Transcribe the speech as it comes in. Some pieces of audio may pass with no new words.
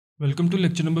Welcome to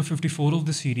lecture number 54 of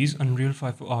the series Unreal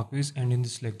 5 for Archviz, and in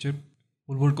this lecture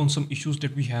we'll work on some issues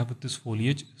that we have with this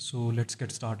foliage. So let's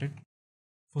get started.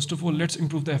 First of all, let's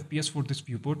improve the FPS for this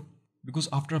viewport, because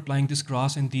after applying this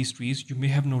grass and these trees you may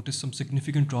have noticed some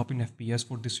significant drop in FPS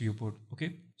for this viewport.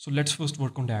 Okay, so let's first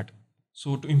work on that.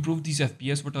 So to improve these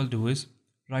FPS, what I'll do is,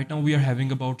 right now we are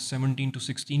having about 17 to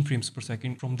 16 frames per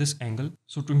second from this angle.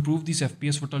 So to improve these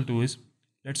FPS, what I'll do is,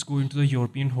 let's go into the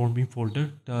European Hornbeam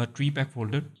folder, the tree pack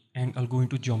folder, and I'll go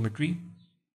into geometry.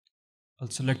 I'll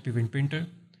select pivot painter,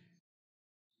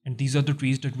 and these are the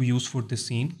trees that we use for this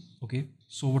scene. Okay,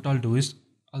 so what I'll do is,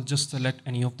 I'll just select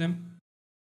any of them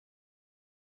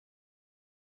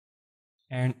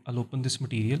and I'll open this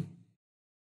material.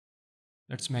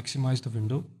 Let's maximize the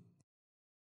window.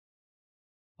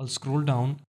 I'll scroll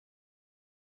down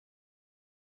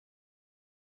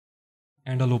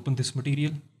and I'll open this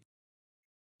material.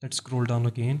 Let's scroll down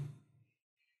again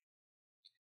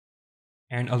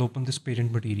and I'll open this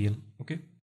parent material. Okay,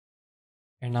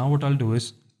 and now what I'll do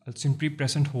is, I'll simply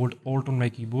press and hold Alt on my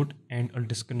keyboard and I'll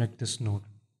disconnect this node.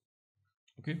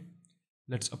 Okay,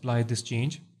 let's apply this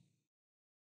change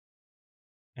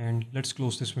and let's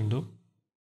close this window.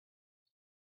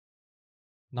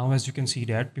 Now as you can see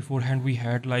that beforehand we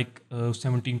had like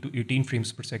 17 to 18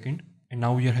 frames per second, and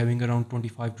now we are having around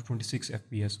 25 to 26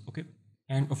 FPS. Okay,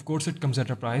 and of course it comes at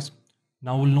a price.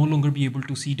 Now we'll no longer be able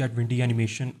to see that windy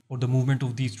animation or the movement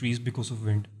of these trees because of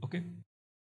wind. Okay,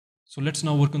 so let's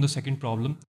now work on the second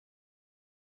problem.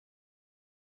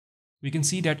 We can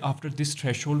see that after this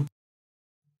threshold,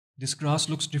 this grass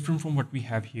looks different from what we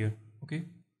have here. Okay,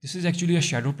 this is actually a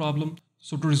shadow problem.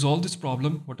 So to resolve this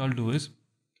problem, what I'll do is,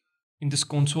 in this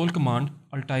console command,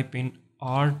 I'll type in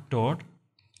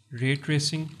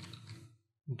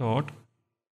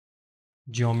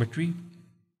r.raytracing.geometry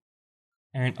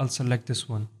and I'll select this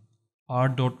one,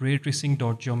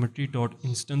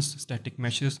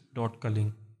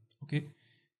 r.raytracing.geometry.instance.static-meshes.culling. Okay,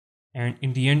 and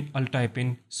in the end I'll type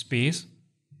in space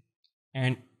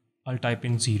and I'll type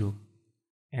in 0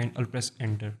 and I'll press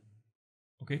enter.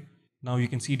 Okay, now you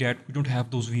can see that we don't have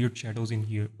those weird shadows in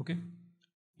here. Okay,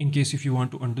 in case if you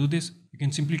want to undo this, you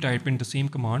can simply type in the same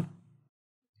command,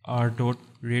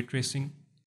 r.raytracing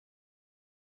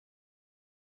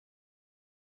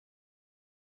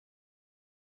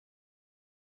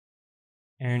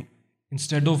and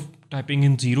instead of typing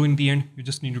in 0 in the end, you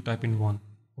just need to type in 1.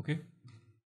 Okay,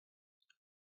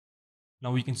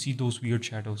 now we can see those weird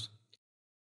shadows.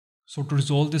 So to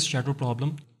resolve this shadow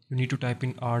problem, you need to type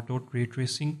in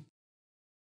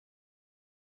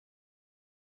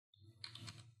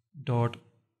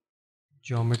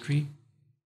r.raytracing.geometry,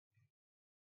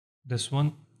 this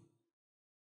one,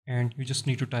 and you just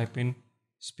need to type in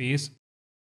space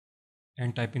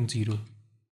and type in 0.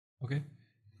 Okay,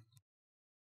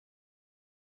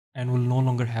 and we'll no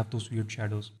longer have those weird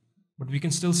shadows. But we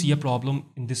can still see a problem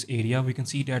in this area. We can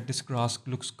see that this grass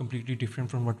looks completely different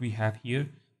from what we have here.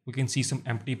 We can see some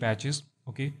empty patches.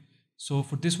 Okay, so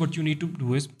for this, what you need to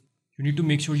do is, you need to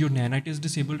make sure your nanite is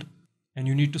disabled and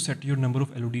you need to set your number of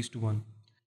LODs to 1.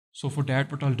 So for that,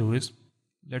 what I'll do is,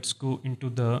 let's go into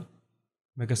the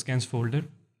Megascans folder.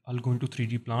 I'll go into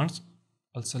 3D plants.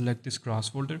 I'll select this grass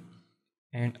folder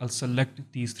and I'll select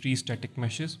these 3 static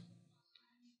meshes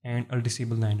and I'll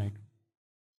disable nanite.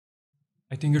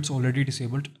 I think it's already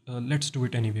disabled. Let's do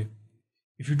it anyway.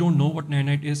 If you don't know what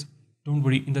nanite is, don't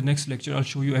worry, in the next lecture I'll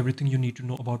show you everything you need to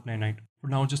know about nanite. For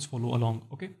now, just follow along.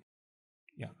 Okay,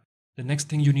 yeah, the next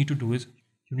thing you need to do is,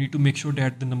 you need to make sure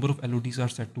that the number of LODs are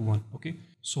set to 1. Okay,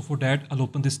 so for that I'll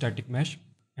open this static mesh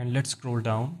and let's scroll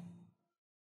down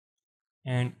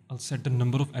and I'll set the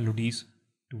number of LODs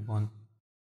to 1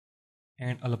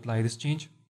 and I'll apply this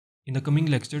change. In the coming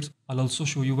lectures, I'll also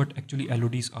show you what actually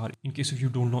LODs are, in case if you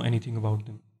don't know anything about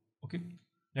them. Okay,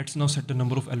 let's now set the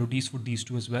number of LODs for these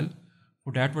two as well.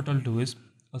 For that, what I'll do is,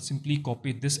 I'll simply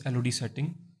copy this LOD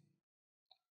setting.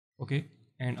 Okay,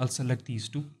 and I'll select these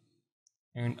two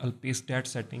and I'll paste that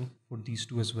setting for these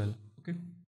two as well. Okay,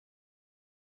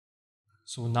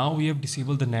 so now we have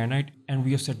disabled the nanite and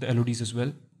we have set the LODs as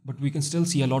well, but we can still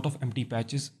see a lot of empty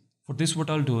patches. For this, what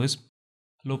I'll do is,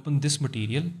 I'll open this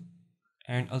material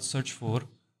and I'll search for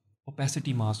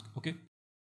opacity mask. Okay,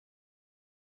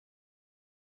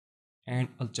 and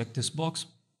I'll check this box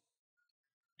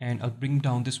and I'll bring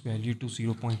down this value to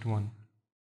 0.1.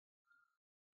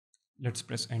 Let's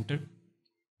press enter,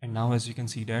 and now as you can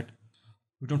see that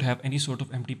we don't have any sort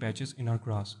of empty patches in our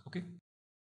grass. Okay,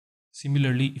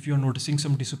 similarly, if you are noticing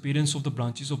some disappearance of the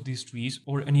branches of these trees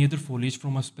or any other foliage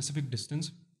from a specific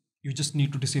distance, you just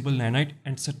need to disable nanite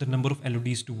and set the number of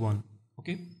LODs to 1.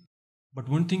 Okay, But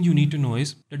one thing you need to know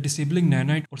is that disabling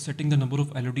nanite or setting the number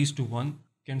of LODs to 1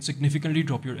 can significantly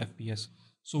drop your FPS.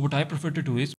 So what I prefer to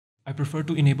do is, I prefer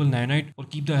to enable nanite or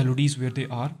keep the LODs where they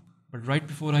are, but right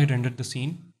before I render the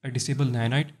scene, I disable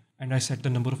nanite and I set the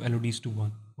number of LODs to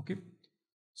 1. Okay.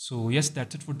 So yes,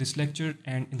 that's it for this lecture,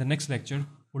 and in the next lecture,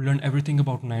 we'll learn everything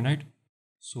about nanite.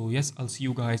 So yes, I'll see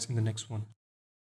you guys in the next one.